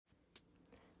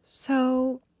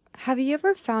So, have you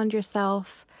ever found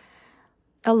yourself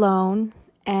alone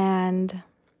and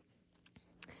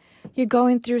you're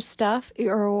going through stuff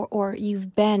or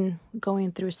you've been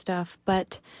going through stuff,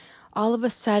 but all of a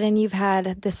sudden you've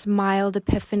had this mild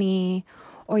epiphany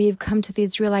or you've come to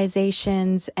these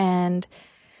realizations and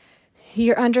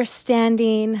you're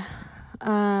understanding,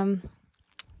 how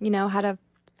to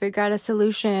figure out a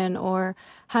solution or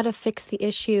how to fix the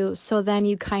issue. So then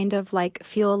you kind of like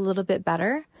feel a little bit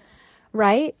better,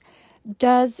 right?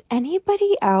 Does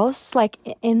anybody else like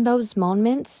in those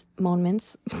in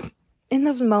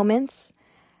those moments,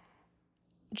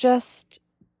 just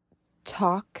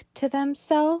talk to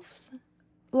themselves?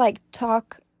 Like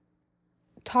talk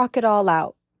it all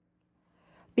out.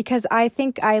 Because I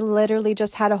think I literally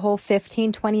just had a whole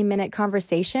 15-20 minute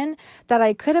conversation that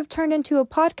I could have turned into a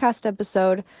podcast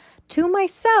episode to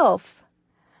myself.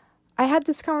 I had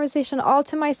this conversation all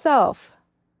to myself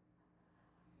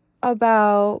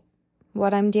about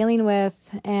what I'm dealing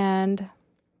with and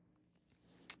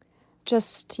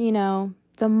just,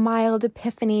 the mild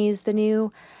epiphanies, the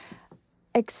new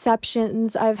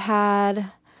exceptions I've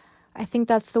had. I think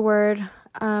that's the word.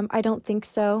 I don't think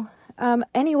so.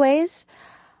 Anyways,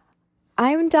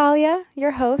 I'm Dahlia,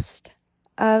 your host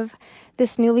of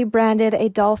this newly branded A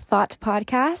Dull Thought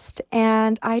podcast,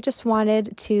 and I just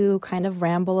wanted to kind of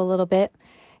ramble a little bit,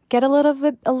 get a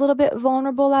little bit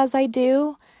vulnerable as I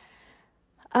do.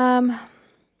 I'm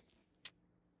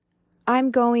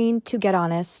going to get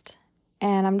honest,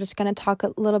 and I'm just going to talk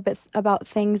a little bit about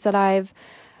things that I've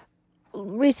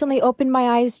recently opened my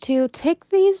eyes to. Take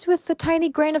these with a tiny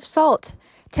grain of salt.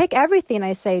 Take everything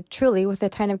I say truly with a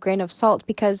tiny grain of salt,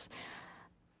 because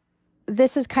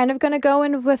this is kind of going to go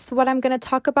in with what I'm going to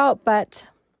talk about, but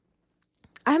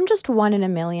I'm just one in a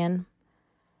million.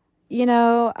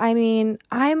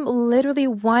 I'm literally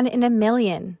one in a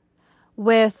million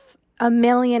with a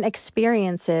million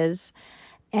experiences.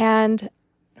 And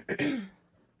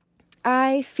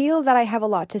I feel that I have a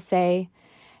lot to say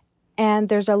and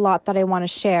there's a lot that I want to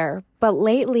share. But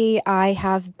lately I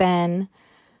have been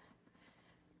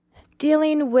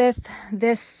dealing with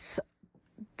this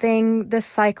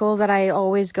cycle that I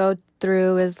always go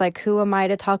through is like, who am I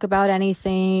to talk about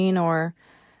anything? Or,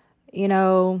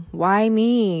 why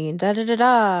me? Da da da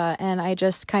da. And I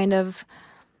just kind of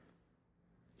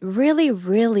really,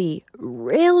 really,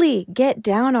 really get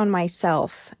down on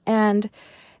myself. And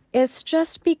it's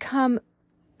just become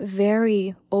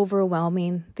very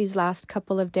overwhelming these last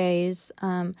couple of days.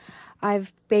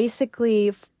 I've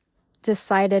basically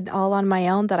decided all on my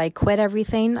own that I quit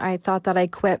everything. I thought that I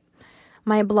quit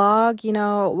my blog.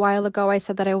 A while ago I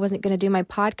said that I wasn't going to do my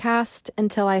podcast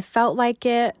until I felt like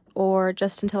it or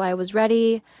just until I was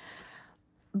ready.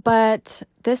 But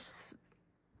this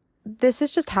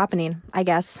is just happening, I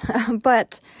guess.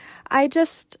 But I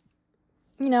just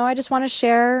want to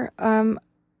share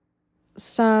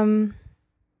some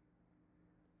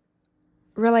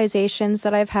realizations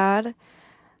that I've had.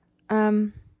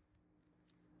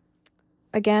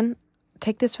 Again,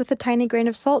 take this with a tiny grain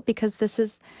of salt, because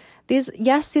these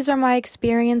are my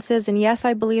experiences, and yes,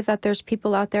 I believe that there's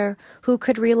people out there who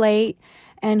could relate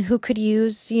and who could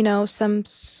use, some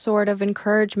sort of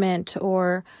encouragement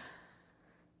or,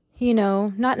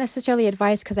 not necessarily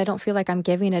advice, because I don't feel like I'm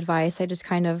giving advice. I just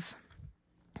kind of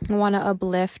want to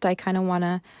uplift. I kind of want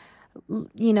to,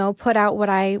 put out what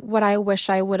I wish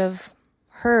I would have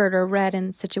heard or read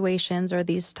in situations or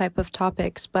these type of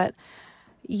topics. But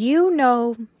you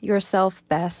know yourself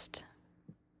best.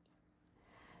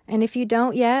 And if you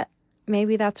don't yet,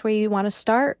 maybe that's where you want to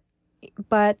start.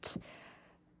 But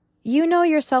you know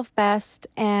yourself best,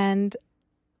 and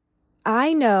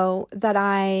I know that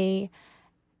I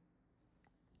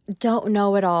don't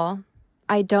know it all.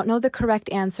 I don't know the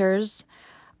correct answers.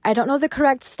 I don't know the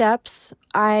correct steps.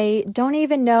 I don't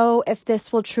even know if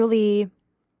this will truly...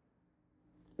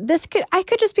 I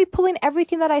could just be pulling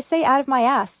everything that I say out of my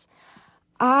ass.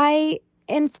 I,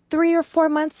 in 3 or 4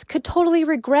 months, could totally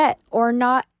regret or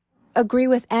not agree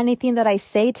with anything that I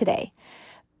say today.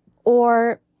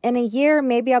 Or in a year,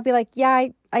 maybe I'll be like,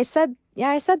 I said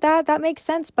that. That makes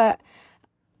sense, but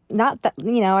not that,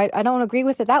 I don't agree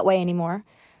with it that way anymore.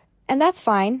 And that's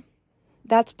fine.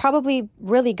 That's probably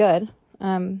really good.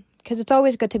 Because it's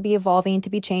always good to be evolving, to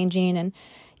be changing, and,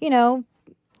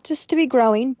 just to be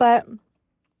growing. But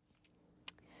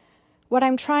what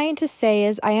I'm trying to say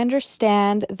is I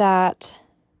understand that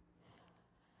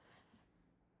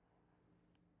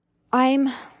I'm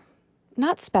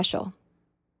not special.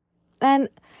 And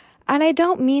I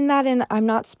don't mean that in I'm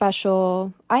not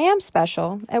special. I am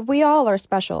special. We all are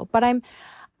special. But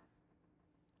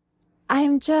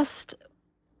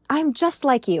I'm just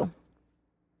like you.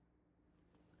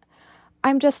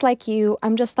 I'm just like you.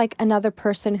 I'm just like another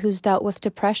person who's dealt with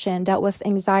depression, dealt with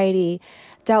anxiety,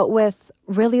 dealt with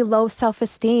really low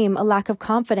self-esteem, a lack of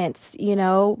confidence,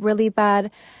 really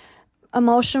bad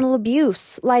emotional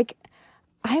abuse. Like,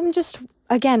 I'm just,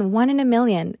 again, one in a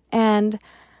million. And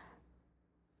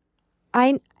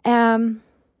I am,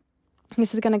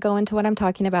 this is going to go into what I'm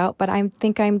talking about, but I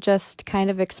think I'm just kind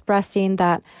of expressing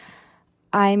that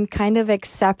I'm kind of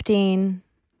accepting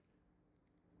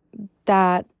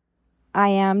that I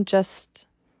am just,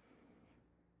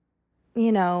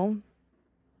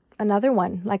 another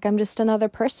one. Like, I'm just another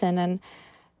person. And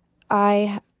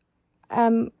I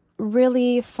am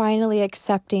really finally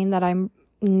accepting that I'm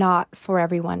not for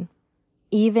everyone,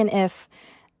 even if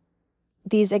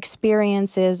these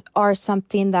experiences are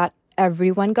something that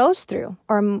everyone goes through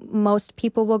or most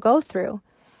people will go through.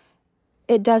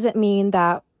 It doesn't mean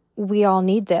that we all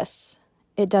need this.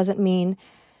 It doesn't mean,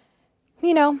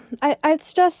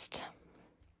 it's just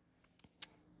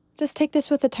take this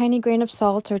with a tiny grain of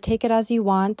salt or take it as you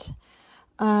want.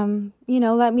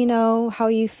 Let me know how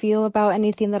you feel about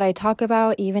anything that I talk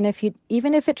about, even if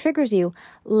it triggers you,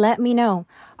 let me know.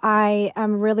 I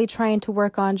am really trying to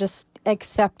work on just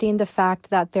accepting the fact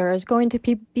that there is going to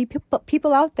be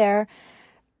people out there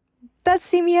that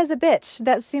see me as a bitch,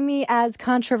 that see me as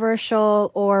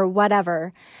controversial or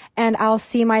whatever. And I'll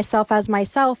see myself as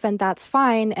myself, and that's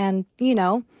fine. And,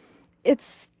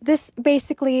 this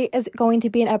basically is going to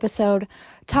be an episode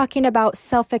talking about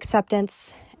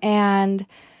self-acceptance and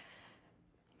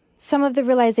some of the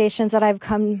realizations that I've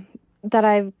come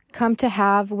to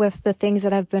have with the things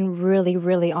that have been really,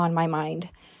 really on my mind.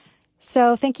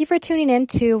 So thank you for tuning in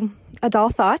to A Dull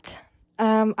Thought.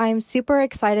 I'm super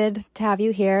excited to have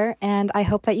you here, and I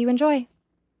hope that you enjoy.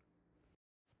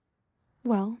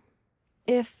 Well,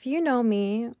 if you know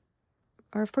me,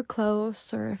 or if we're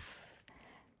close, or if,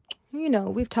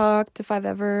 we've talked, if I've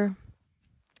ever,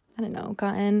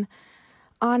 gotten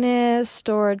honest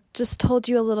or just told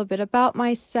you a little bit about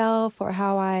myself or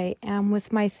how I am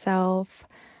with myself,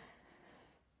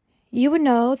 you would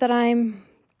know that I'm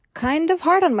kind of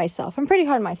hard on myself. I'm pretty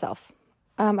hard on myself.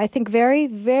 I think very,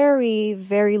 very,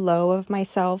 very low of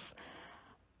myself.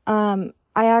 I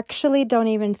actually don't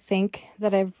even think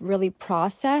that I've really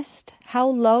processed how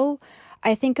low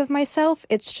I think of myself.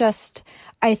 It's just,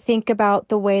 I think about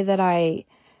the way that I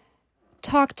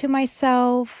talk to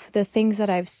myself, the things that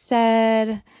I've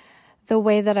said, the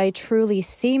way that I truly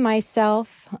see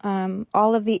myself,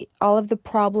 all of the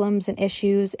problems and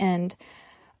issues and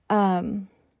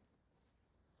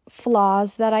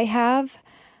flaws that I have.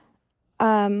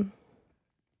 When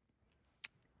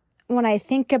I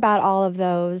think about all of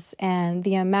those and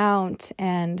the amount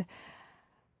and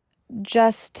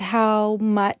just how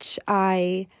much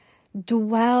I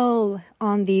dwell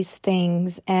on these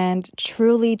things and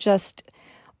truly just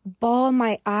bawl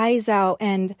my eyes out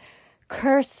and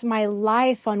curse my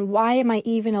life on why am I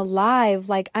even alive?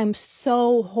 Like, I'm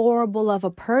so horrible of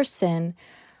a person.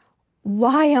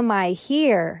 Why am I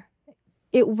here?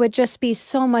 It would just be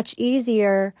so much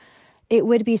easier. It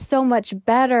would be so much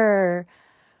better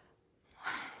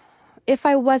if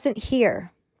I wasn't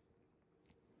here.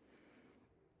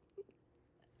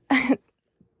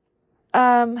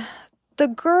 The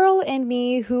girl in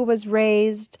me who was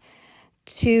raised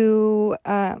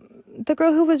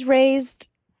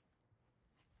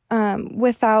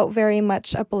without very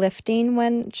much uplifting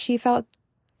when she felt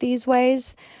these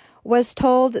ways was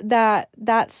told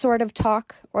that sort of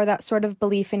talk or that sort of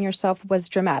belief in yourself was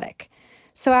dramatic.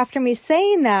 So after me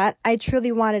saying that, I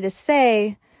truly wanted to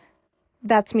say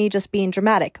that's me just being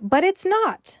dramatic, but it's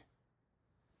not.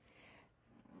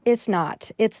 It's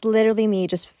not. It's literally me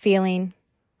just feeling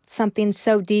something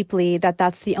so deeply that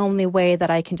that's the only way that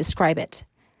I can describe it.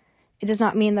 It does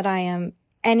not mean that I am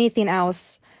anything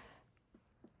else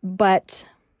but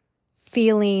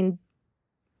feeling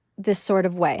this sort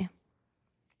of way.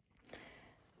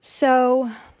 So,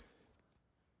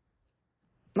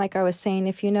 like I was saying,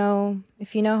 if you know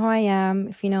who I am,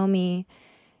 if you know me,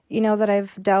 you know that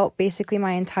I've dealt basically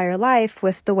my entire life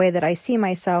with the way that I see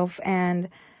myself, and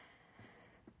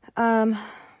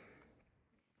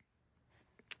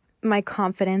my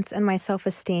confidence and my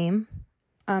self-esteem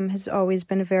has always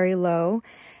been very low.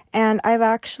 And I've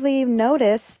actually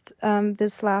noticed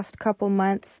this last couple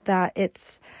months that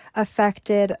it's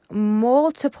affected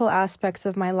multiple aspects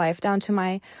of my life, down to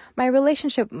my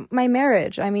relationship, my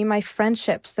marriage, my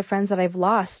friendships, the friends that I've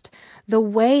lost, the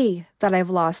way that I've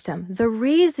lost them, the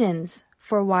reasons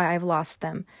for why I've lost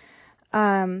them,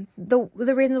 the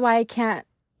reasons why I can't,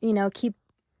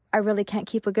 I really can't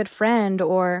keep a good friend,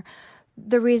 or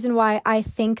the reason why I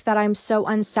think that I'm so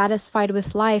unsatisfied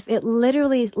with life, it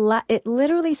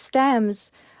literally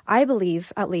stems, I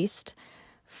believe at least,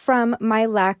 from my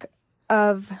lack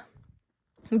of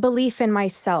belief in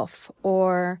myself,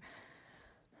 or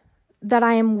that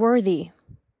I am worthy.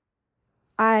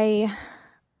 I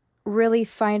really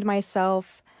find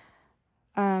myself,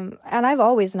 and I've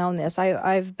always known this.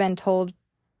 I've been told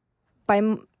by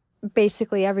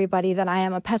basically everybody that I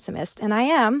am a pessimist, and I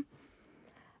am,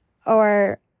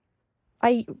 or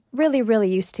I really,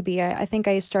 really used to be. I think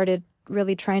I started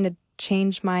really trying to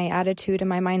change my attitude and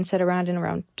my mindset around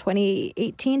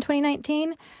 2018,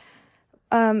 2019.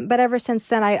 But ever since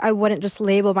then, I wouldn't just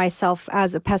label myself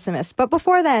as a pessimist. But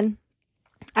before then,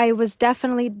 I was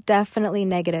definitely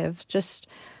negative. Just,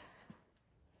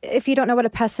 if you don't know what a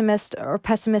pessimist or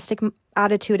pessimistic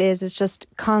attitude is, it's just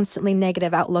constantly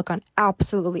negative outlook on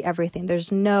absolutely everything.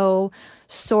 There's no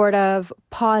sort of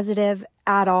positive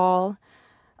at all.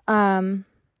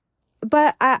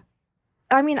 But I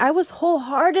mean, I was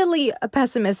wholeheartedly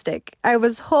pessimistic. I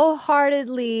was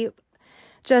wholeheartedly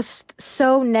just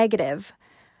so negative.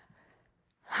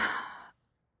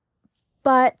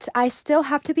 But I still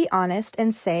have to be honest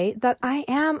and say that I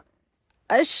am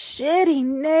a shitty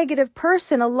negative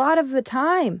person a lot of the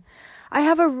time. I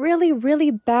have a really,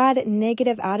 really bad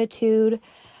negative attitude,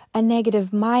 a negative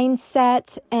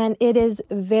mindset, and it is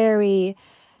very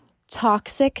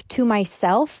toxic to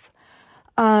myself.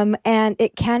 And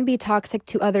it can be toxic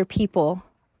to other people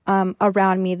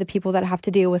around me, the people that have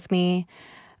to deal with me.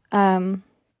 I've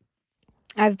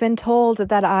been told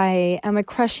that I am a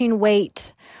crushing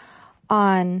weight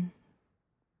on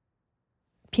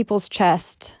people's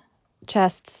chests.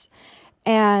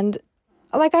 And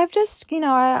like, I've just,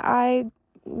 I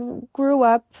grew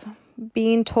up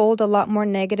being told a lot more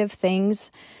negative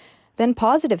things than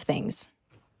positive things.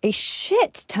 A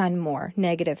shit ton more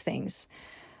negative things.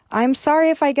 I'm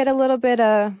sorry if I get a little bit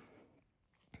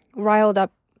riled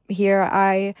up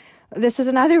here. This is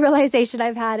another realization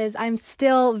I've had, is I'm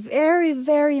still very,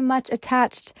 very much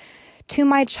attached to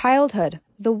my childhood,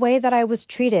 the way that I was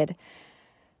treated.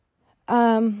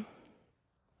 I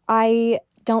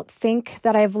don't think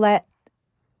that I've let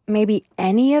maybe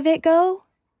any of it go.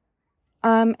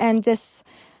 I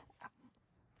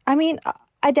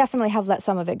definitely have let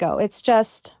some of it go. It's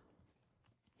just,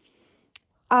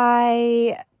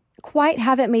 I quite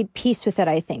haven't made peace with it,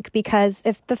 I think, because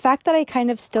if the fact that I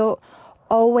kind of still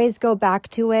always go back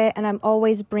to it and I'm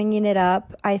always bringing it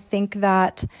up, I think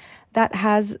that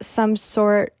has some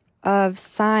sort of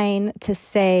sign to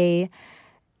say,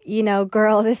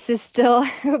 girl, this is still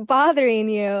bothering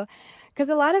you. Because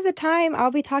a lot of the time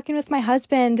I'll be talking with my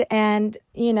husband and,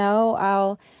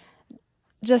 it'll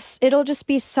just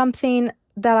be something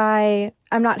that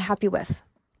I'm not happy with.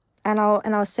 And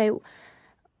I'll say,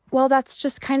 well, that's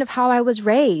just kind of how I was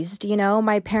raised.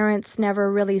 My parents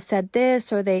never really said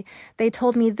this, or they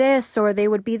told me this, or they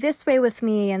would be this way with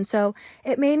me. And so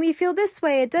it made me feel this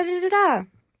way, da da da da.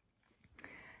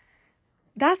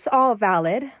 That's all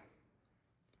valid.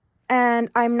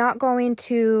 And I'm not going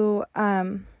to,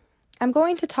 I'm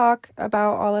going to talk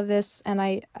about all of this. And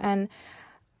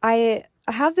I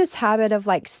have this habit of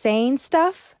like saying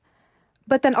stuff,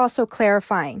 but then also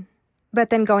clarifying, but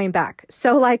then going back.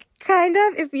 So like, kind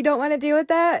of, if you don't want to deal with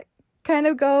that, kind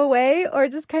of go away or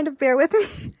just kind of bear with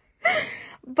me.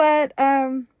 But,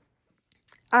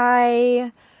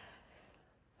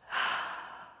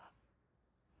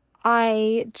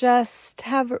 I just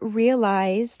have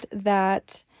realized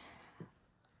that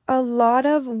a lot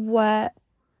of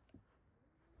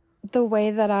the way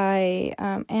that I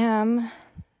am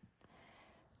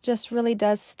just really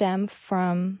does stem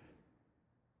from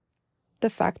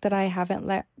the fact that I haven't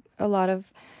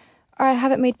I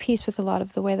haven't made peace with a lot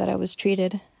of the way that I was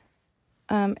treated,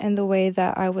 and the way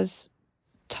that I was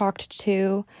talked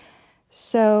to.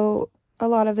 So a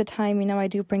lot of the time, I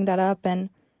do bring that up and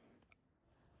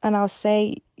I'll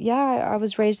say, yeah, I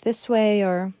was raised this way,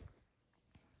 or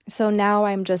so now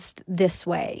I'm just this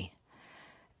way.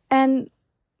 And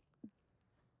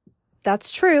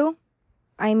that's true.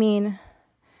 I mean,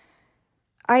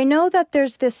 I know that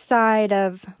there's this side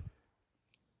of,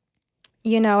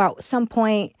 at some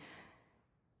point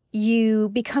you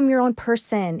become your own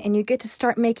person and you get to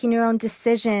start making your own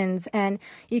decisions, and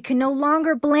you can no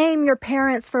longer blame your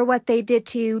parents for what they did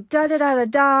to you, da da da da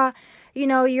da.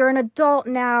 You're an adult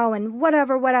now and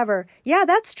whatever. Yeah,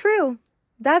 that's true.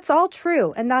 That's all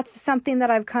true. And that's something that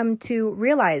I've come to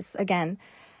realize again,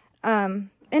 in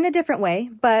a different way.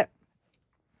 But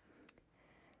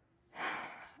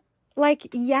like,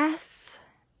 yes,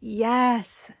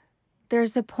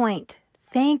 there's a point.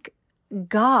 Thank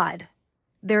God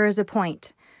there is a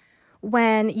point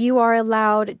when you are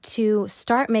allowed to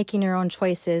start making your own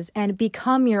choices and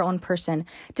become your own person.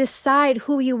 Decide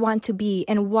who you want to be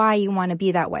and why you want to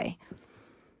be that way.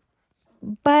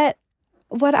 But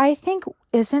what I think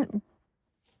isn't,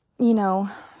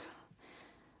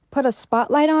 put a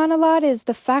spotlight on a lot is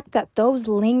the fact that those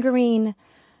lingering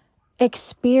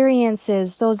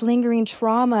experiences, those lingering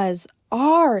traumas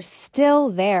are still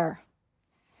there.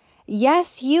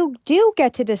 Yes, you do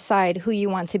get to decide who you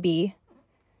want to be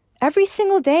every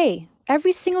single day,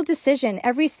 every single decision,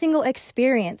 every single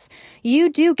experience. You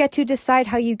do get to decide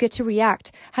how you get to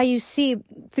react, how you see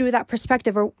through that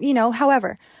perspective, or,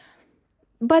 however.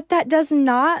 But that does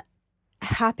not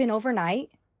happen overnight.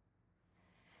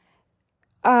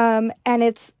 And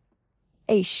it's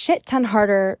a shit ton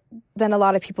harder than a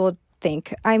lot of people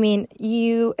think. I mean,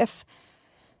 if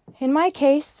in my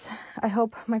case, I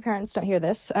hope my parents don't hear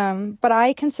this, but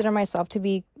I consider myself to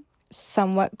be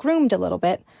somewhat groomed a little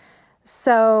bit.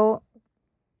 So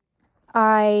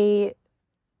the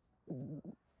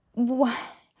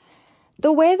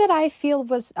way that I feel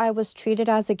I was treated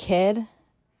as a kid,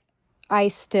 I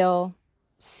still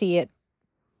see it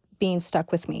being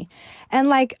stuck with me.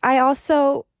 And I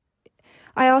also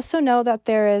know that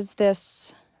there's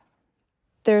this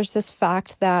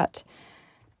fact that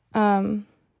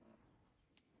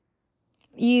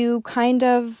you kind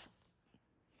of,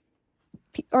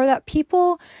 or that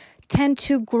people tend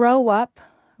to grow up,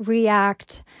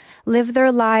 react, live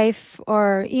their life,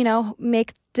 or,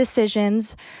 make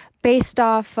decisions based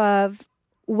off of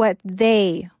what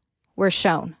they were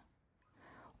shown,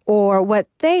 or what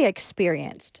they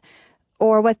experienced,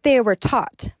 or what they were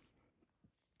taught.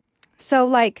 So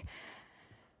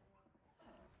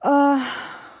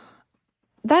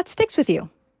that sticks with you.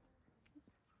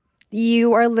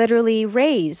 You are literally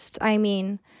raised. I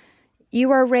mean,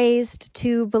 you are raised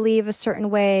to believe a certain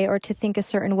way or to think a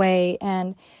certain way.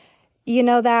 And,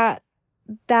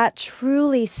 that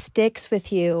truly sticks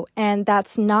with you. And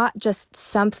that's not just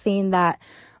something that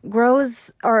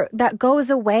grows or that goes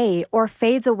away or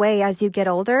fades away as you get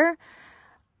older.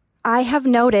 I have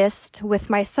noticed with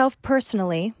myself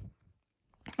personally,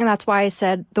 and that's why I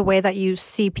said the way that you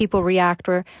see people react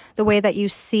or the way that you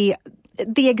see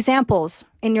the examples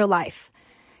in your life.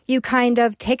 You kind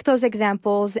of take those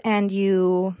examples and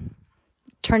you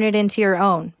turn it into your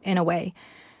own in a way.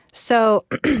 So,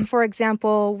 for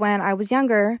example, when I was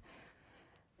younger,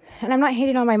 and I'm not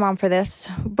hating on my mom for this,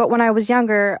 but when I was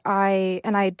younger,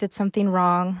 I did something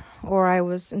wrong or I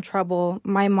was in trouble,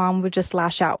 my mom would just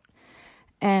lash out.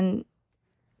 And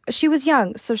she was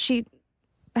young, so she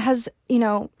has,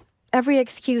 every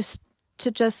excuse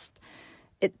to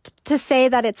say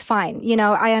that it's fine.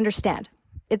 I understand.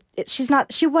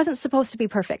 She wasn't supposed to be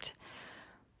perfect.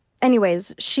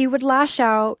 Anyways, she would lash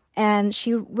out and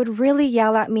she would really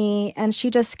yell at me, and she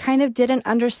just kind of didn't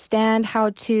understand how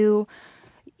to,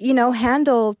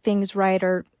 handle things right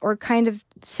or kind of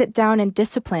sit down and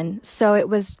discipline. So it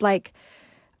was like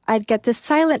I'd get this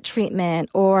silent treatment,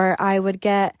 or I would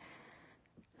get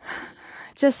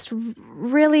just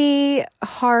really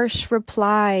harsh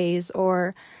replies,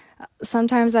 or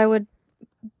sometimes I would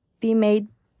be made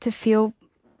to feel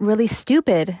really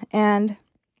stupid. And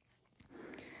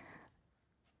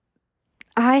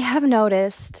I have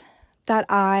noticed that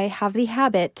I have the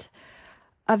habit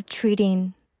of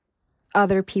treating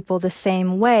other people the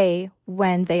same way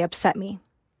when they upset me.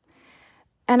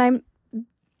 And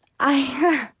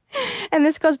and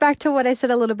this goes back to what I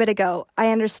said a little bit ago. I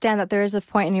understand that there is a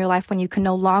point in your life when you can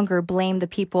no longer blame the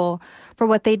people for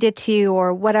what they did to you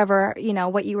or whatever,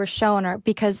 what you were shown, or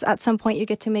because at some point you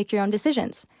get to make your own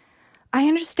decisions. I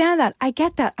understand that. I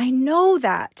get that. I know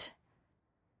that.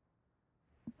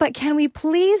 But can we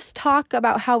please talk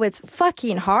about how it's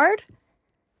fucking hard?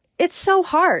 It's so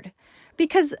hard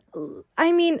because,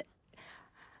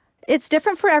 it's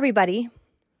different for everybody.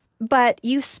 But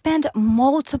you spend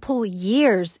multiple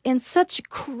years in such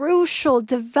crucial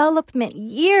development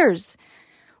years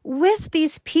with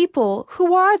these people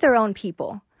who are their own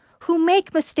people, who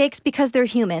make mistakes because they're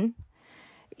human.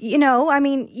 You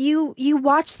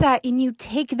watch that and you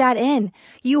take that in,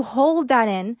 you hold that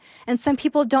in, and some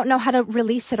people don't know how to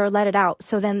release it or let it out.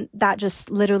 So then that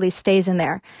just literally stays in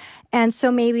there. And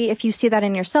so maybe if you see that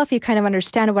in yourself, you kind of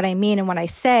understand what I mean and what I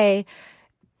say.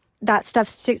 That stuff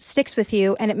sticks with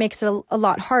you, and it makes it a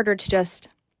lot harder to just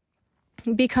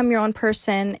become your own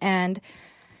person and,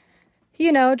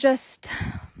 just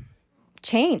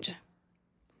change.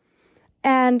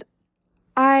 And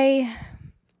I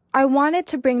wanted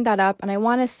to bring that up, and I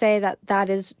want to say that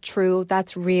is true.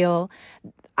 That's real.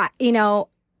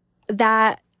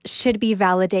 That should be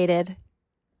validated.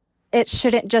 it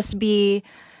shouldn't just be,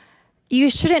 you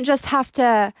shouldn't just have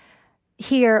to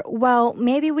hear, well,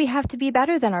 maybe we have to be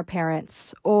better than our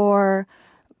parents, or,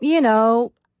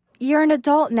 you're an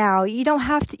adult now. You don't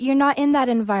have to, you're not in that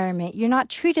environment. You're not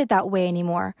treated that way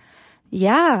anymore.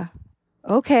 Yeah.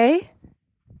 Okay.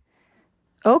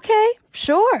 Okay.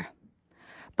 Sure.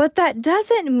 But that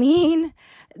doesn't mean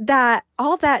that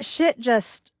all that shit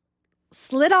just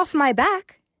slid off my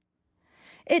back.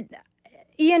 And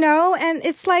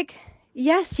it's like,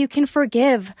 yes, you can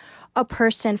forgive a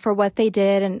person for what they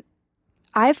did. And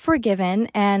I've forgiven,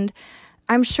 and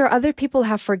I'm sure other people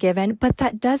have forgiven, but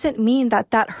that doesn't mean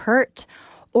that hurt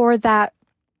or that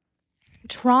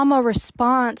trauma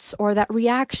response or that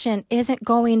reaction isn't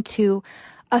going to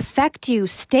affect you,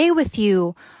 stay with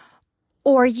you,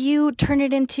 or you turn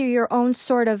it into your own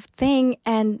sort of thing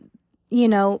and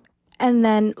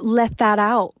then let that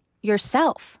out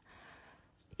yourself.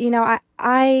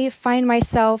 I find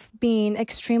myself being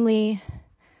extremely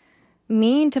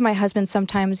mean to my husband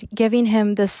sometimes, giving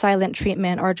him the silent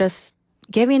treatment or just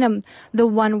giving him the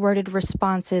one-worded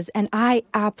responses. And I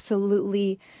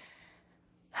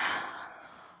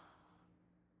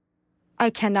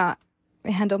cannot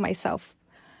handle myself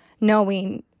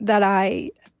knowing that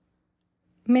I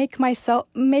make my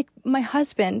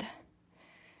husband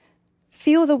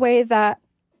feel the way that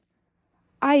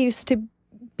I used to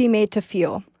be made to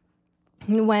feel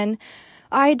when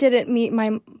I didn't meet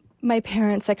my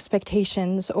parents'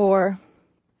 expectations or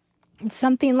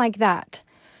something like that.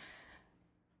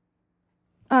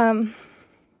 I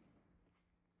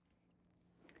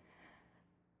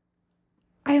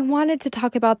wanted to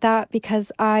talk about that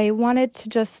because I wanted to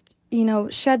just,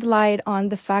 shed light on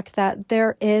the fact that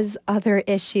there is other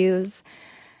issues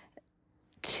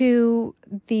to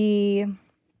the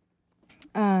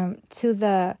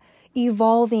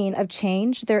evolving of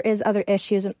change. There is other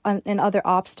issues and other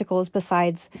obstacles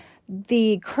besides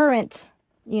the current,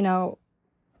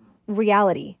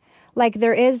 reality. Like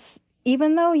there is,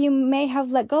 even though you may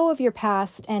have let go of your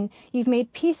past and you've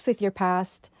made peace with your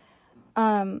past,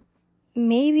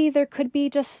 maybe there could be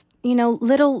just,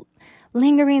 little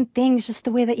lingering things, just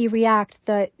the way that you react,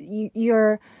 the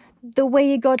way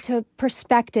you go to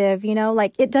perspective,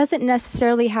 like it doesn't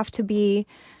necessarily have to be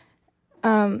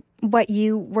what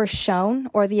you were shown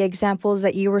or the examples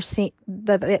that you were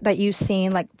that you've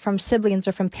seen, like from siblings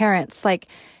or from parents. Like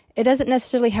it doesn't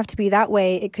necessarily have to be that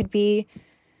way. It could be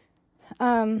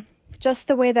just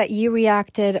the way that you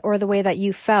reacted or the way that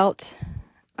you felt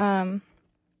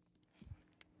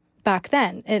back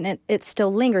then, and it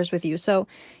still lingers with you. So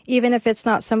even if it's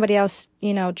not somebody else,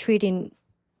 treating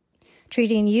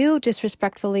you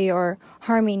disrespectfully or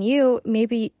harming you,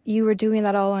 maybe you were doing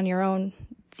that all on your own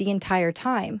the entire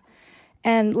time.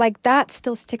 And like that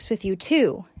still sticks with you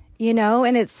too,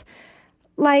 and it's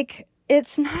like,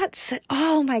 it's not,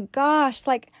 oh my gosh,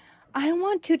 like I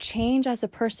want to change as a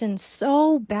person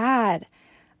so bad.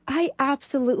 I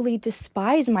absolutely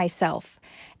despise myself.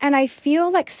 And I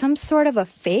feel like some sort of a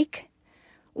fake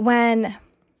and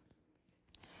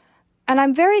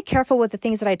I'm very careful with the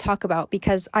things that I talk about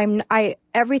because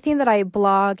everything that I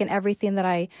blog and everything that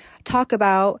I talk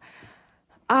about,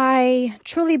 I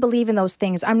truly believe in those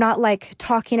things. I'm not like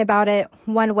talking about it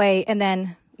one way and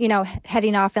then,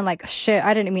 heading off and like, shit,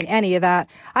 I didn't mean any of that.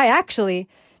 I actually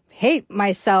hate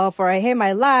myself or I hate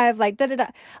my life. Like,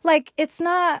 Like, it's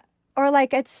not, or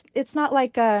like, it's not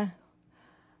like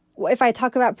if I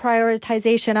talk about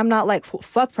prioritization, I'm not like,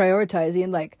 fuck prioritizing,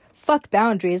 like, fuck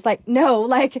boundaries. Like, no,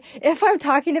 like, if I'm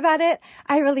talking about it,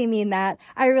 I really mean that.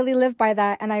 I really live by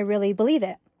that and I really believe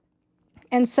it.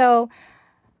 And so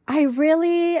I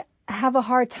really have a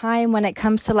hard time when it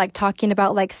comes to like talking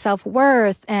about like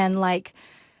self-worth and like,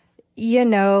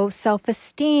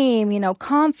 self-esteem,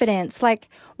 confidence. Like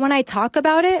when I talk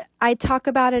about it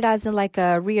as in like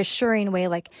a reassuring way,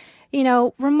 like,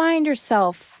 remind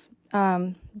yourself,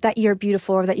 that you're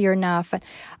beautiful or that you're enough.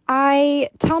 I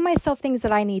tell myself things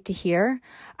that I need to hear.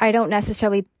 I don't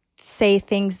necessarily say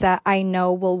things that I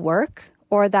know will work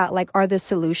or that like are the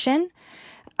solution.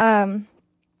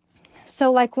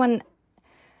 So like when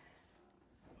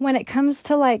it comes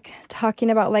to like talking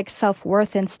about like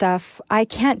self-worth and stuff, I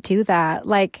can't do that.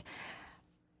 Like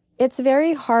it's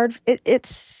very hard.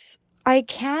 I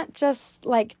can't just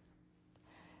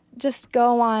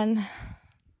go on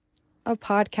a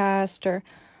podcast or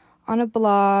on a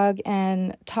blog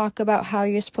and talk about how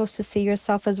you're supposed to see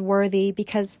yourself as worthy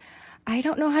because I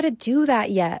don't know how to do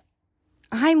that yet.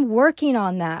 I'm working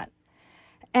on that.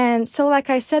 And so like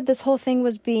I said, this whole thing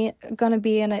was going to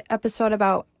be an episode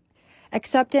about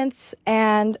acceptance.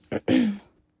 And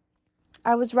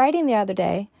I was writing the other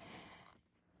day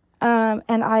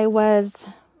And I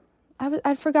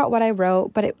forgot what I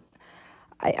wrote, but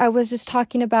I was just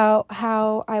talking about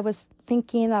how I was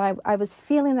thinking that I was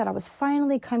feeling that I was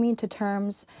finally coming to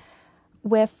terms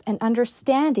with an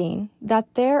understanding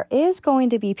that there is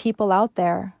going to be people out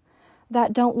there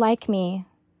that don't like me,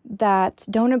 that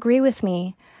don't agree with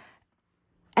me.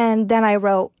 And then I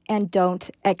wrote, and don't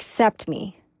accept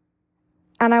me.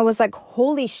 And I was like,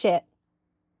 holy shit,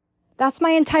 that's my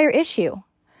entire issue.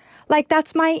 Like,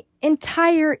 that's my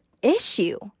entire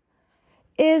issue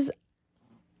is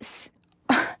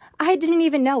I didn't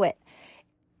even know it.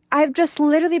 I've just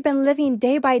literally been living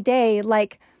day by day,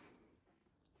 like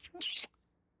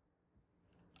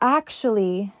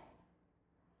actually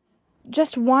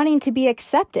just wanting to be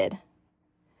accepted.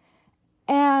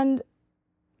 And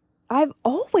I've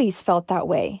always felt that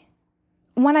way.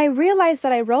 When I realized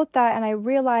that I wrote that and I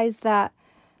realized that,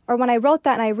 or when I wrote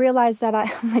that and I realized that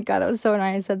oh my God, that was so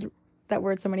annoying. I said that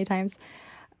word so many times.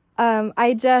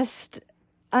 I just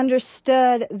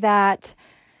understood that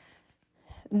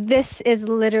this is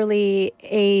literally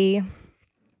a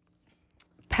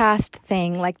past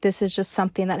thing. Like, this is just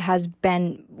something that has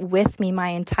been with me my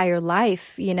entire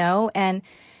life, you know, and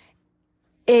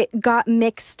it got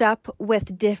mixed up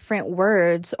with different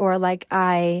words, or like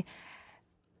I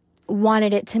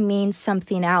wanted it to mean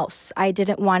something else. I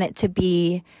didn't want it to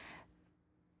be,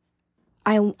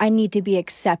 I need to be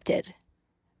accepted,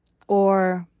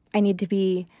 or I need to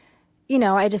be, you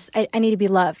know, I need to be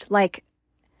loved. Like,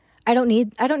 I don't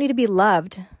need to be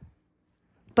loved,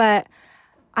 but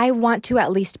I want to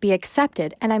at least be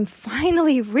accepted. And I'm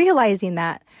finally realizing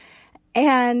that.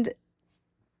 And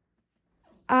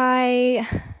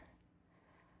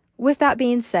with that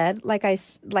being said, like I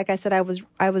said, I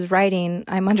was writing,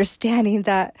 I'm understanding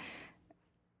that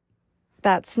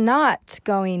I'm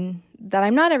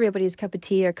not everybody's cup of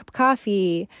tea or cup of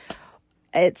coffee.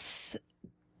 That's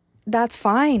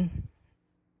fine.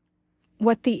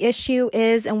 What the issue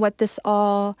is and what this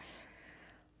all,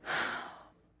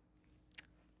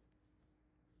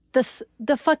 the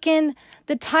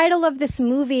title of this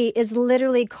movie is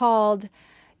literally called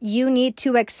You Need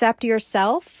to Accept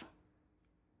Yourself.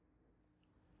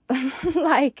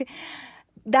 Like,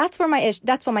 that's what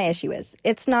my issue is.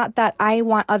 It's not that I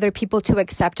want other people to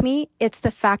accept me. It's the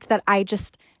fact that I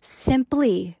just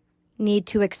simply need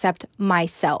to accept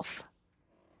myself.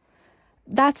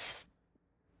 That's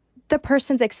the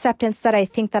person's acceptance that I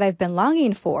think that I've been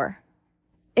longing for,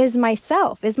 is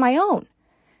myself, is my own.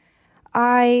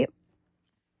 I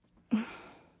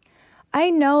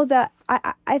know that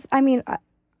I mean,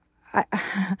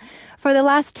 for the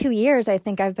last 2 years, I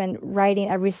think I've been writing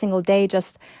every single day.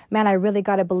 Just, man, I really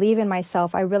got to believe in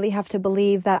myself. I really have to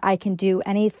believe that I can do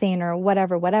anything or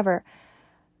whatever.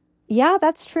 Yeah,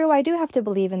 that's true. I do have to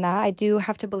believe in that. I do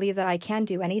have to believe that I can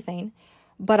do anything.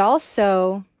 But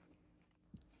also,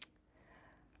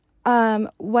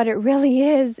 what it really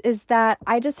is that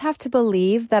I just have to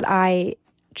believe that I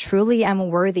truly am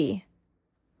worthy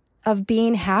of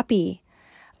being happy,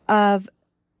 of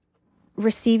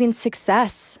receiving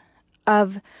success,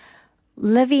 of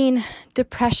living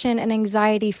depression and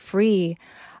anxiety free.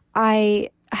 I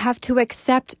have to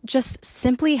accept just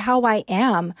simply how I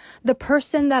am, the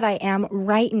person that I am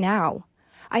right now.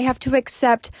 I have to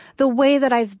accept the way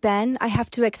that I've been. I have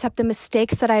to accept the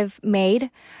mistakes that I've made.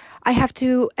 I have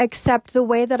to accept the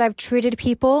way that I've treated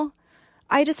people.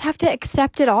 I just have to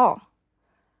accept it all.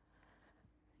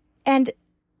 And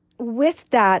with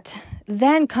that,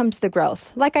 then comes the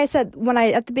growth. Like I said,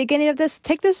 at the beginning of this,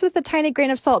 take this with a tiny grain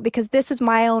of salt, because this is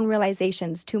my own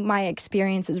realizations to my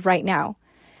experiences right now.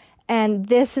 And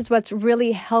this is what's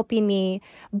really helping me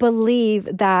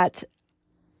believe that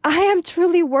I am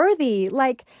truly worthy.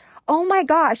 Like, oh my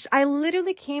gosh, I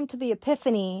literally came to the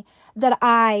epiphany that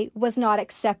I was not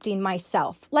accepting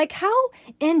myself. Like, how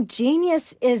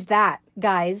ingenious is that,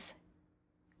 guys?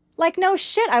 Like, no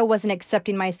shit, I wasn't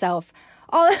accepting myself.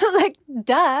 Like,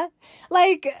 duh.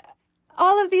 Like,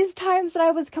 all of these times that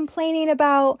I was complaining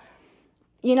about,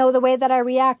 you know, the way that I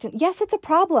react. Yes, it's a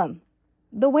problem.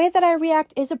 The way that I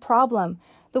react is a problem.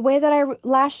 The way that I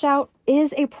lash out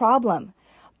is a problem.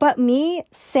 But me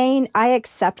saying I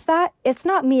accept that, it's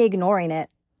not me ignoring it.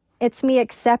 It's me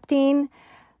accepting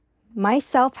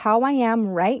myself how I am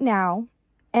right now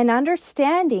and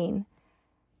understanding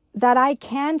that I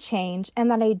can change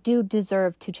and that I do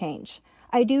deserve to change.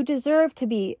 I do deserve to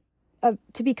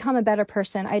become a better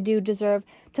person. I do deserve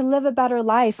to live a better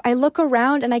life. I look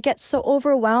around and I get so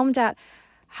overwhelmed at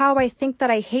how I think that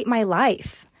I hate my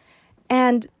life.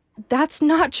 And that's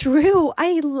not true.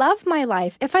 I love my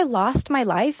life. If I lost my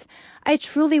life, I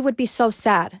truly would be so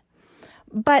sad.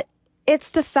 But it's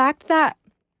the fact that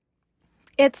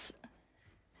it's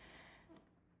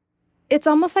it's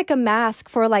almost like a mask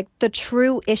for like the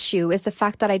true issue is the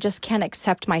fact that I just can't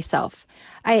accept myself.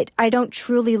 I don't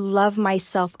truly love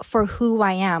myself for who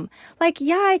I am. Like,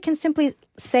 yeah, I can simply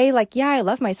say like, yeah, I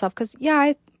love myself because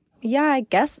I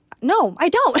guess. No, I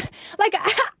don't. Like,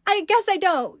 I guess I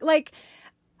don't. Like,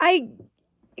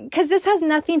 because this has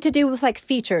nothing to do with like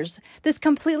features. This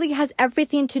completely has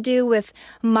everything to do with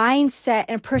mindset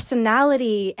and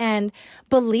personality and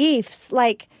beliefs.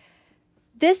 Like,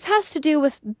 this has to do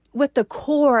with the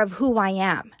core of who I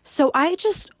am. So I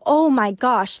just, oh my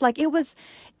gosh, like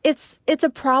it's a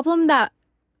problem that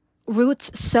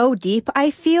roots so deep,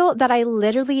 I feel, that I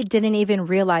literally didn't even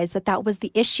realize that that was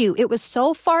the issue. It was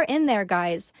so far in there,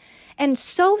 guys, and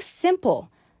so simple.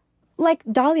 Like,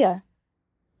 Dahlia,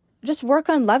 just work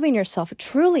on loving yourself,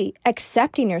 truly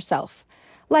accepting yourself.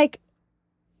 Like,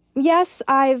 yes,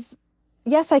 I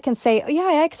can say, yeah,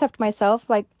 I accept myself.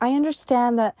 Like, I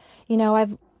understand that,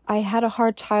 I had a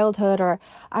hard childhood, or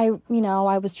I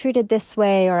was treated this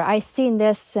way, or I seen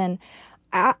this. And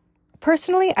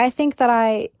personally, I think that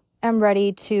I am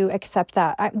ready to accept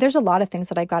that. There's a lot of things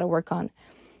that I got to work on.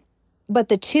 But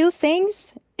the two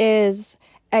things is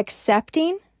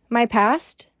accepting my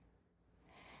past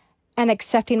and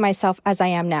accepting myself as I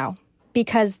am now,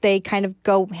 because they kind of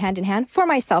go hand in hand, for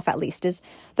myself at least, is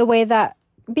the way that,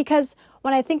 because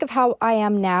when I think of how I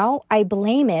am now, I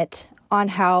blame it on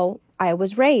how I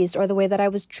was raised or the way that I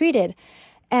was treated.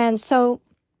 And so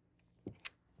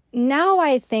now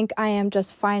I think I am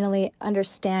just finally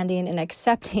understanding and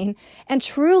accepting and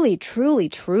truly, truly,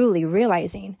 truly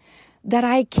realizing that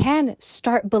I can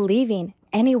start believing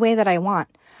any way that I want.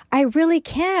 I really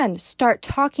can start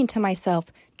talking to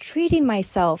myself, treating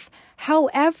myself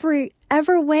however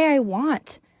way I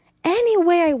want, any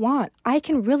way I want. I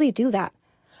can really do that.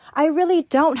 I really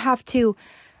don't have to,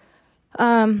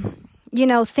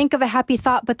 think of a happy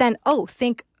thought, but then,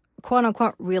 think quote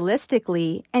unquote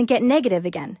realistically and get negative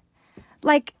again.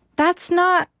 Like, that's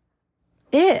not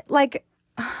it. Like,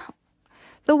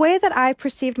 the way that I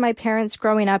perceived my parents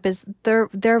growing up is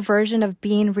their version of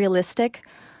being realistic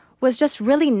was just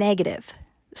really negative.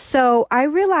 So I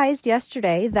realized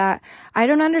yesterday that I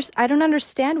don't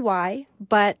understand why,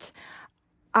 but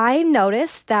I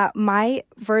noticed that my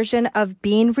version of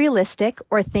being realistic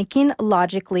or thinking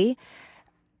logically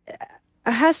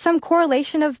has some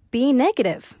correlation of being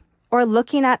negative or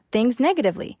looking at things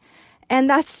negatively. And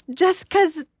that's just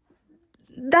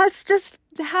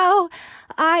how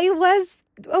I was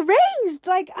raised.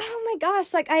 Like, oh my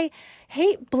gosh, like, I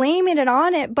hate blaming it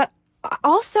on it, but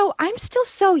also I'm still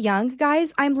so young,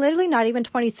 guys. I'm literally not even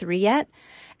 23 yet.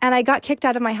 And I got kicked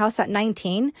out of my house at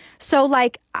 19. So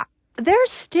like,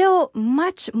 there's still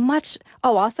much.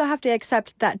 Also have to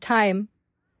accept that time.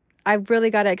 I really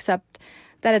got to accept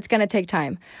that it's going to take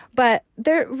time. But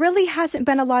there really hasn't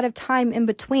been a lot of time in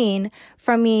between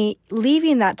from me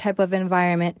leaving that type of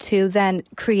environment to then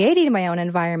creating my own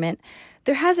environment.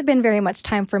 There hasn't been very much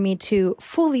time for me to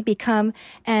fully become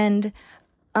and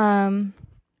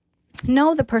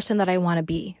know the person that I want to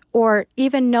be, or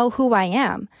even know who I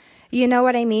am. You know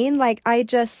what I mean? Like, I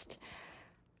think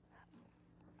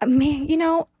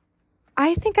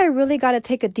I really got to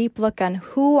take a deep look on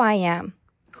who I am,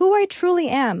 who I truly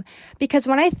am. Because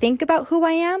when I think about who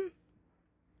I am,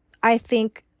 I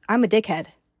think I'm a dickhead.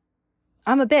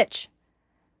 I'm a bitch.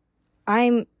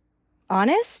 I'm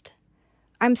honest.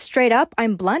 I'm straight up.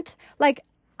 I'm blunt. Like,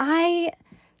 I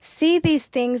see these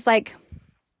things like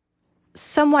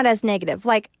somewhat as negative.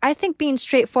 Like, I think being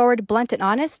straightforward, blunt, and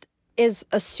honest is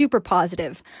a super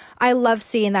positive. I love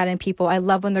seeing that in people. I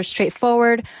love when they're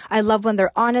straightforward. I love when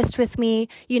they're honest with me.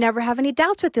 You never have any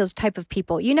doubts with those type of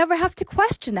people. You never have to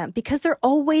question them because they're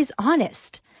always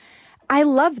honest. I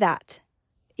love that,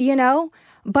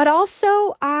 but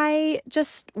also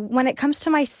when it comes to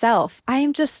myself,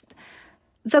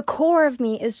 the core of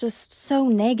me is just so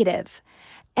negative.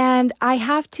 And I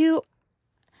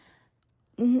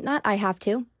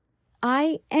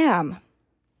am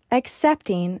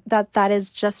accepting that is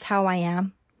just how I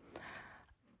am.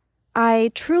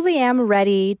 I truly am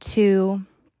ready to,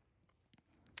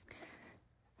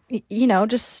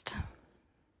 just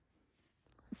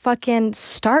fucking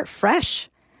start fresh.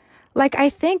 Like, I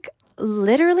think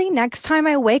literally next time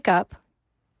I wake up,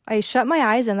 I shut my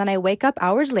eyes and then I wake up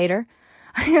hours later,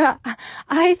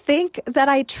 I think that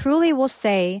I truly will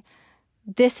say,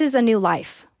 this is a new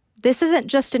life. This isn't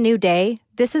just a new day.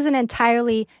 This is an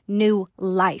entirely new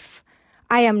life.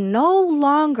 I am no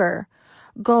longer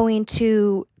going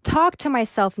to talk to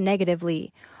myself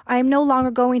negatively. I am no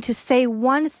longer going to say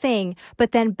one thing,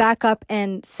 but then back up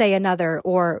and say another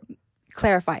or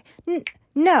clarify.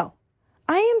 No,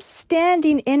 I am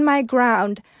standing in my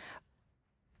ground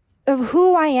of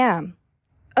who I am,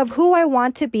 of who I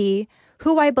want to be,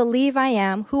 who I believe I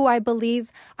am, who I believe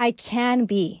I can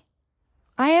be.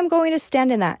 I am going to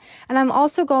stand in that. And I'm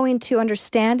also going to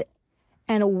understand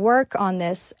and work on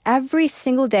this every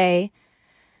single day.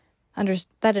 That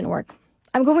didn't work.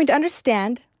 I'm going to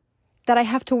understand that I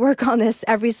have to work on this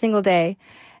every single day.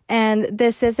 And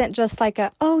this isn't just like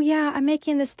oh yeah, I'm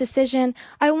making this decision.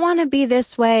 I want to be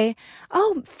this way.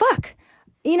 Oh, fuck.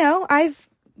 I've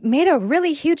made a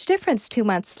really huge difference 2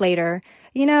 months later.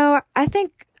 I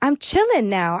think I'm chilling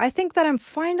now. I think that I'm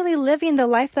finally living the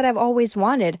life that I've always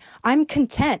wanted. I'm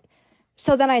content.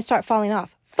 So then I start falling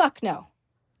off. Fuck no.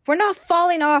 We're not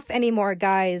falling off anymore,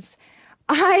 guys.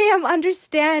 I am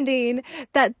understanding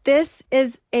that this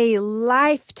is a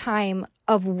lifetime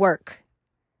of work.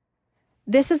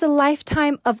 This is a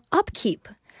lifetime of upkeep.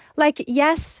 Like,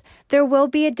 yes, there will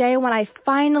be a day when I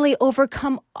finally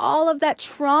overcome all of that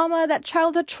trauma, that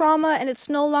childhood trauma, and it's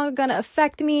no longer going to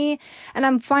affect me. And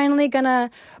I'm finally going to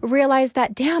realize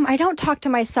that, damn, I don't talk to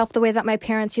myself the way that my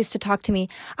parents used to talk to me.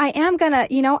 I am going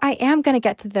to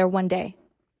get to there one day.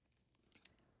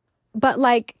 But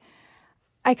like,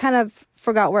 I kind of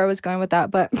forgot where I was going with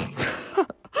that, but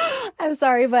I'm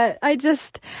sorry, but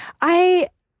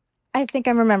I think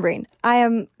I'm remembering. I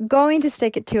am going to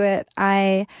stick it to it.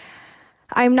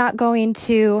 I'm not going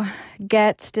to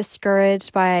get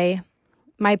discouraged by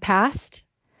my past.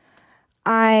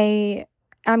 I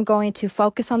am going to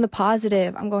focus on the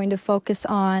positive. I'm going to focus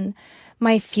on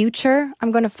my future.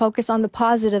 I'm going to focus on the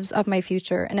positives of my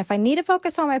future. And if I need to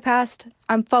focus on my past,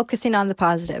 I'm focusing on the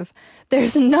positive.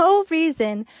 There's no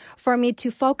reason for me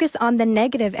to focus on the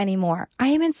negative anymore. I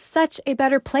am in such a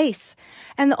better place.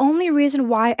 And the only reason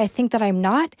why I think that I'm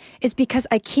not is because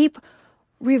I keep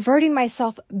reverting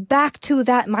myself back to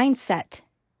that mindset,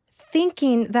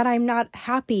 thinking that I'm not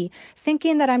happy,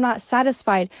 thinking that I'm not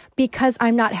satisfied because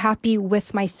I'm not happy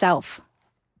with myself.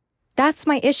 That's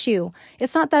my issue.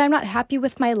 It's not that I'm not happy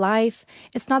with my life.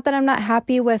 It's not that I'm not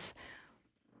happy with,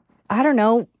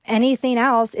 anything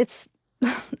else.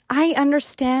 I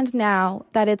understand now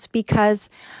that it's because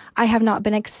I have not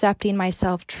been accepting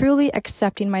myself, truly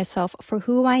accepting myself for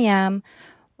who I am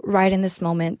right in this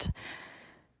moment.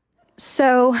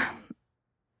 So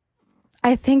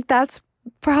I think that's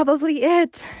probably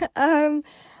it. So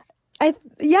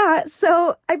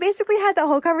I basically had the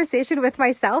whole conversation with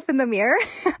myself in the mirror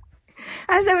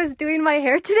as I was doing my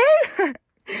hair today.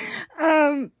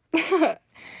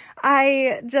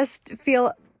 I just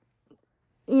feel,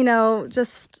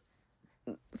 just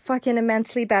fucking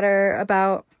immensely better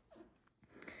about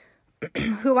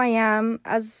who I am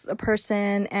as a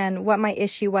person and what my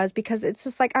issue was, because it's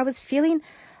just like I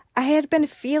had been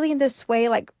feeling this way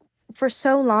like for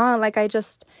so long. Like it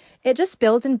just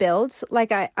builds and builds.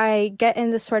 Like I get in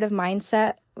this sort of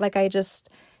mindset. Like I just,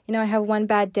 I have one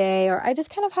bad day, or I just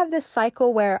kind of have this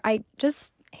cycle where I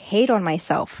just hate on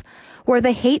myself, where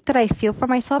the hate that I feel for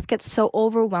myself gets so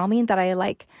overwhelming that I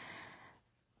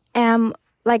am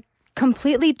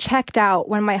completely checked out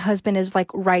when my husband is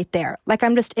right there. Like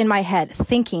I'm just in my head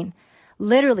thinking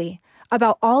literally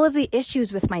about all of the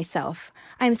issues with myself.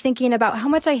 I'm thinking about how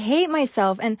much I hate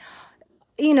myself and,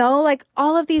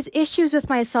 all of these issues with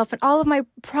myself and all of my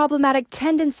problematic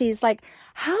tendencies.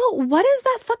 What is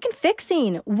that fucking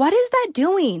fixing? What is that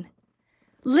doing?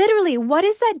 Literally, what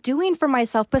is that doing for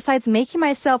myself besides making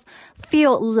myself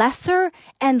feel lesser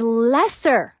and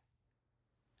lesser?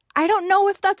 I don't know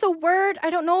if that's a word.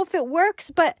 I don't know if it works,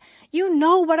 but you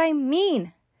know what I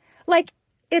mean.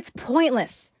 It's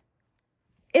pointless.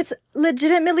 It's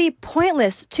legitimately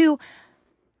pointless to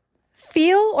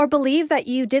feel or believe that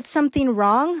you did something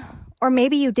wrong, or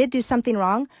maybe you did do something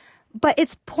wrong, but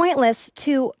it's pointless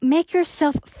to make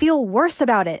yourself feel worse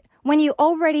about it when you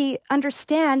already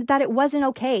understand that it wasn't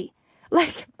okay.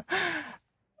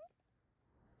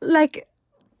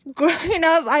 Growing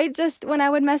up, when I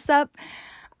would mess up,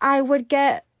 I would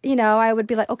get, I would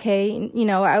be like, okay,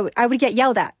 I would get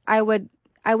yelled at. I would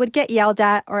get yelled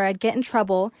at, or I'd get in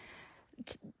trouble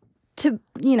to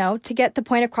get the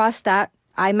point across that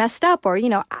I messed up, or,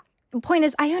 the point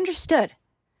is I understood.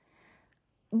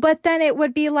 But then it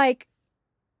would be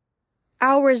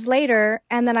hours later,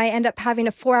 and then I end up having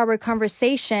a 4-hour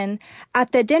conversation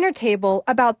at the dinner table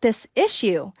about this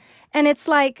issue. And it's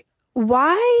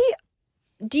why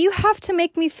do you have to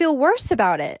make me feel worse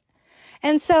about it?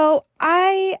 And so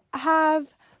I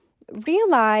have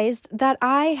realized that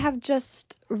I have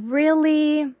just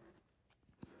really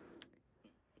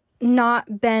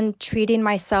not been treating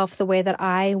myself the way that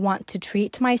I want to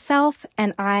treat myself.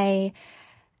 And I'm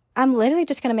literally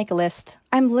just going to make a list.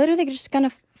 I'm literally just going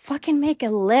to fucking make a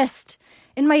list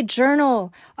in my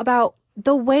journal about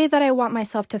the way that I want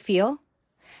myself to feel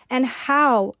and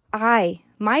how I,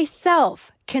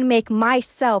 myself, can make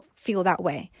myself feel that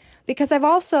way. Because I've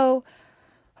also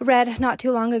read not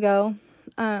too long ago,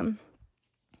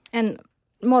 and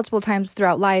multiple times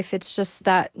throughout life, it's just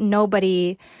that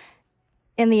nobody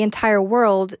in the entire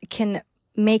world can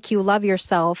make you love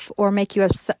yourself or make you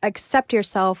accept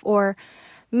yourself or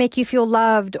make you feel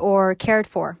loved or cared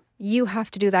for. You have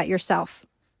to do that yourself.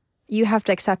 You have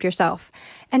to accept yourself.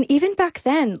 And even back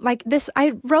then, like this,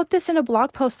 I wrote this in a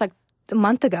blog post like a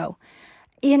month ago.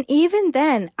 And even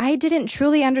then, I didn't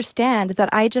truly understand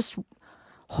that I just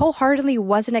wholeheartedly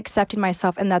wasn't accepting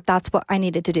myself and that that's what I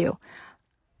needed to do.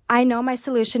 I know my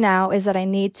solution now is that I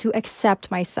need to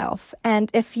accept myself. And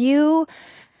if you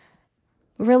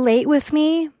relate with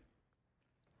me,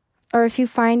 or if you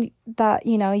find that,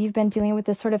 you know, you've been dealing with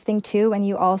this sort of thing too, and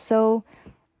you also,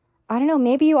 I don't know,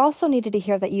 maybe you also needed to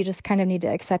hear that you just kind of need to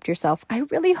accept yourself. I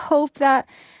really hope that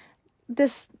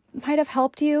this might have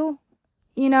helped you.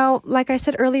 You know, like I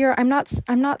said earlier, I'm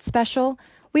not special.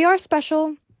 We are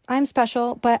special. I'm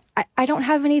special, but I don't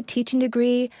have any teaching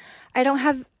degree. I don't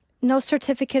have no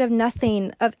certificate of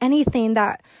nothing, of anything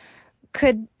that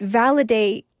could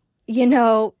validate, you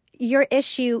know, your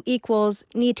issue equals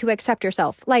need to accept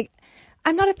yourself. Like,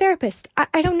 I'm not a therapist.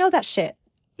 I don't know that shit.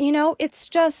 You know, it's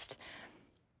just,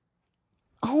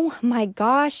 oh my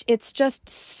gosh, it just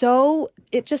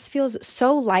feels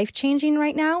so life-changing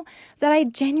right now that I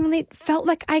genuinely felt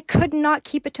like I could not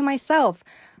keep it to myself.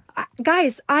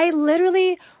 Guys, I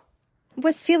literally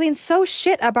was feeling so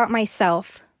shit about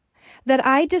myself that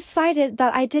I decided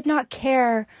that I did not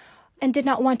care and did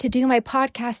not want to do my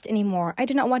podcast anymore. I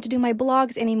did not want to do my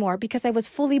blogs anymore because I was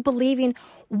fully believing,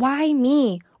 why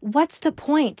me? What's the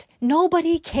point?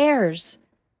 Nobody cares.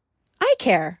 I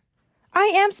care.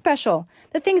 I am special.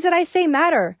 The things that I say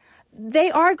matter. They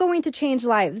are going to change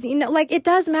lives. You know, like it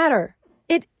does matter.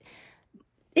 It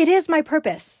is my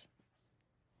purpose.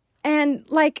 And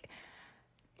like,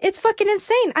 it's fucking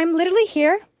insane. I'm literally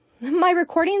here. My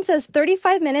recording says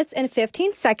 35 minutes and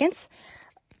 15 seconds.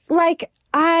 Like,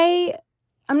 I'm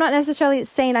not necessarily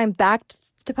saying I'm back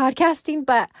to podcasting,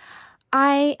 but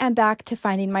I am back to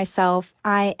finding myself.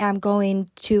 I am going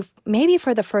to, maybe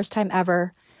for the first time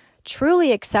ever,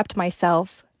 truly accept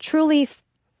myself, truly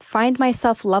find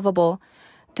myself lovable,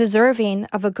 deserving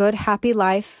of a good, happy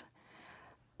life,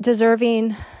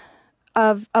 deserving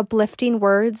of uplifting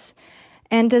words,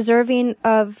 and deserving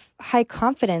of high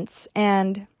confidence.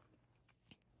 And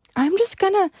I'm just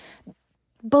gonna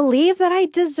believe that I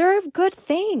deserve good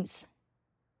things.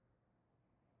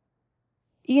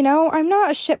 You know, I'm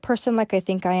not a shit person like I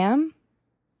think I am.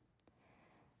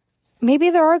 Maybe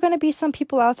there are going to be some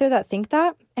people out there that think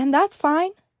that, and that's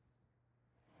fine.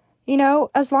 You know,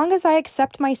 as long as I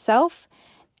accept myself,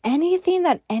 anything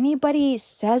that anybody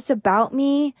says about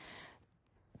me,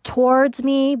 towards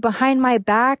me, behind my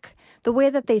back, the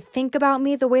way that they think about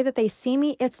me, the way that they see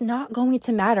me, it's not going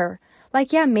to matter.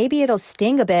 Like, yeah, maybe it'll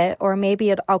sting a bit, or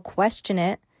maybe I'll question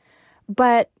it,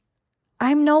 but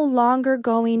I'm no longer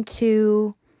going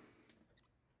to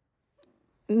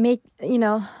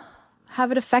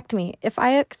have it affect me. If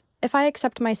I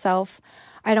accept myself,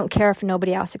 I don't care if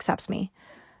nobody else accepts me.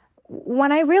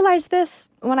 When I realized this,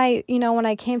 when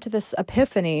I came to this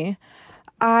epiphany,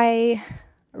 I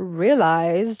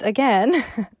realized again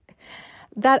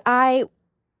that I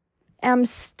am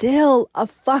still a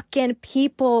fucking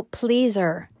people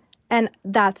pleaser. And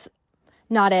that's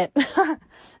not it.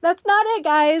 That's not it,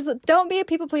 guys. Don't be a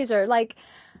people pleaser. Like,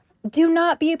 do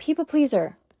not be a people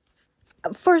pleaser.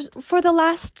 For the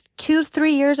last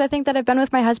 2-3 years, I think that I've been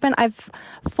with my husband, I've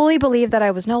fully believed that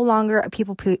I was no longer a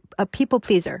people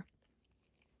pleaser.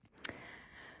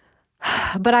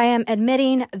 But I am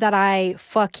admitting that I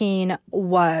fucking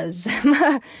was.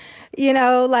 You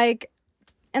know, like,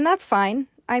 and that's fine.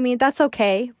 I mean, that's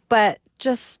okay. But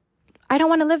just, I don't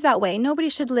want to live that way. Nobody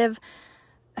should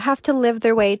have to live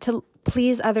their way to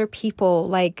please other people.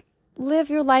 Like, live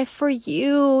your life for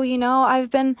you. You know,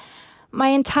 my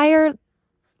entire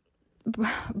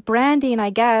branding, I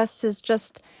guess, is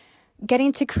just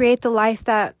getting to create the life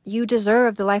that you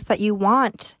deserve, the life that you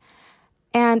want.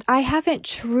 And I haven't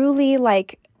truly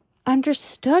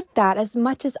understood that as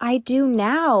much as I do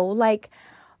now. Like,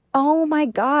 oh my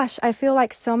gosh, I feel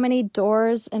like so many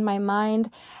doors in my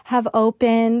mind have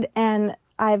opened and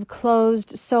I've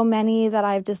closed so many that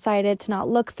I've decided to not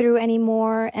look through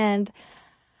anymore. And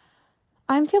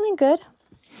I'm feeling good.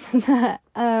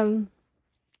 I'm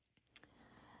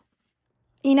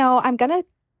going to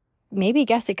maybe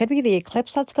guess it could be the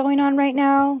eclipse that's going on right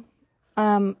now.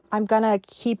 I'm gonna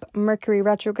keep Mercury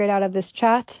retrograde out of this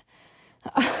chat.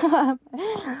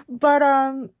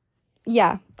 But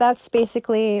yeah, that's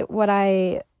basically what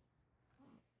I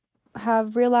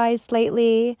have realized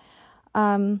lately.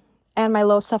 And my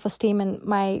low self-esteem and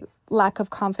my lack of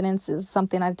confidence is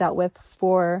something I've dealt with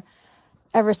for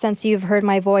ever since you've heard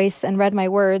my voice and read my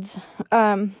words.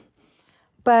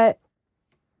 But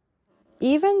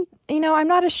even, I'm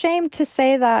not ashamed to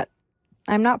say that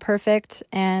I'm not perfect.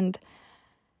 And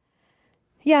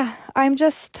yeah, I'm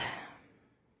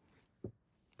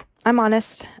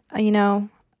honest. I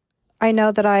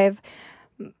know that I've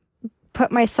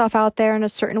put myself out there in a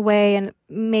certain way, and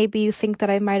maybe you think that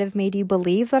I might have made you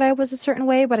believe that I was a certain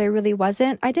way, but I really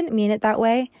wasn't. I didn't mean it that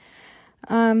way.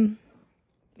 I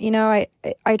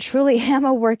truly am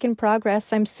a work in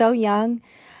progress. I'm so young.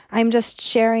 I'm just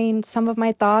sharing some of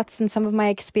my thoughts and some of my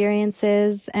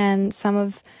experiences and some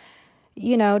of,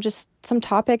 just some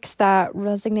topics that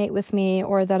resonate with me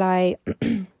or that I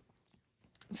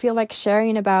feel like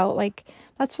sharing about. Like,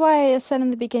 that's why I said in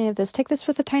the beginning of this, take this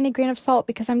with a tiny grain of salt,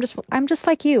 because I'm just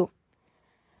like you.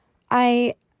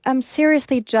 I am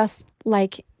seriously just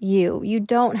like you. You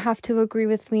don't have to agree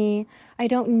with me. I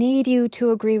don't need you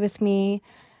to agree with me.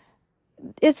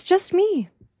 It's just me.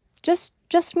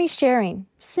 Just me sharing.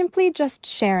 Simply just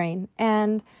sharing.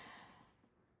 And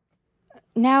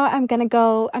now I'm going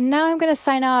to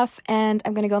sign off, and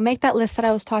I'm going to go make that list that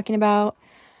I was talking about.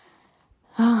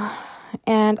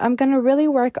 And I'm going to really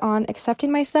work on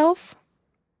accepting myself,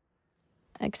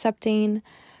 accepting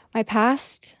my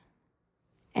past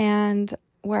and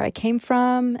where I came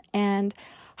from and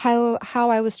how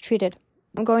I was treated.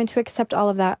 I'm going to accept all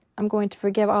of that. I'm going to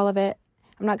forgive all of it.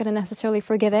 I'm not going to necessarily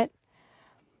forgive it,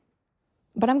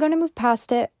 but I'm going to move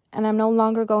past it, and I'm no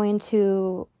longer going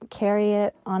to carry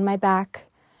it on my back.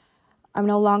 I'm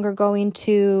no longer going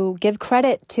to give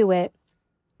credit to it.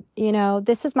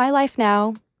 This is my life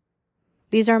now.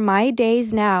 These are my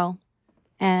days now.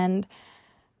 And,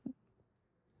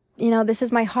 this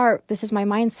is my heart. This is my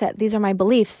mindset. These are my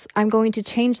beliefs. I'm going to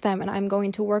change them, and I'm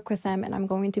going to work with them, and I'm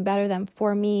going to better them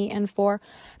for me and for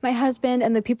my husband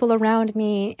and the people around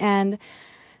me and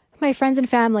my friends and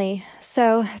family.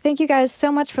 So thank you guys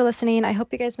so much for listening. I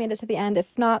hope you guys made it to the end.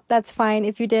 If not, that's fine.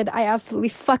 If you did, I absolutely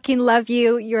fucking love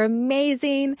you. You're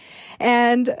amazing.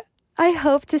 And I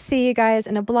hope to see you guys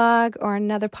in a blog or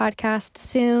another podcast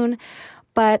soon.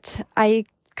 But I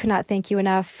could not thank you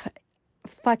enough.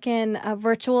 Fucking a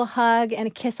virtual hug and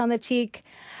a kiss on the cheek.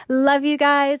 Love you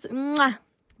guys. Mwah.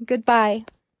 Goodbye.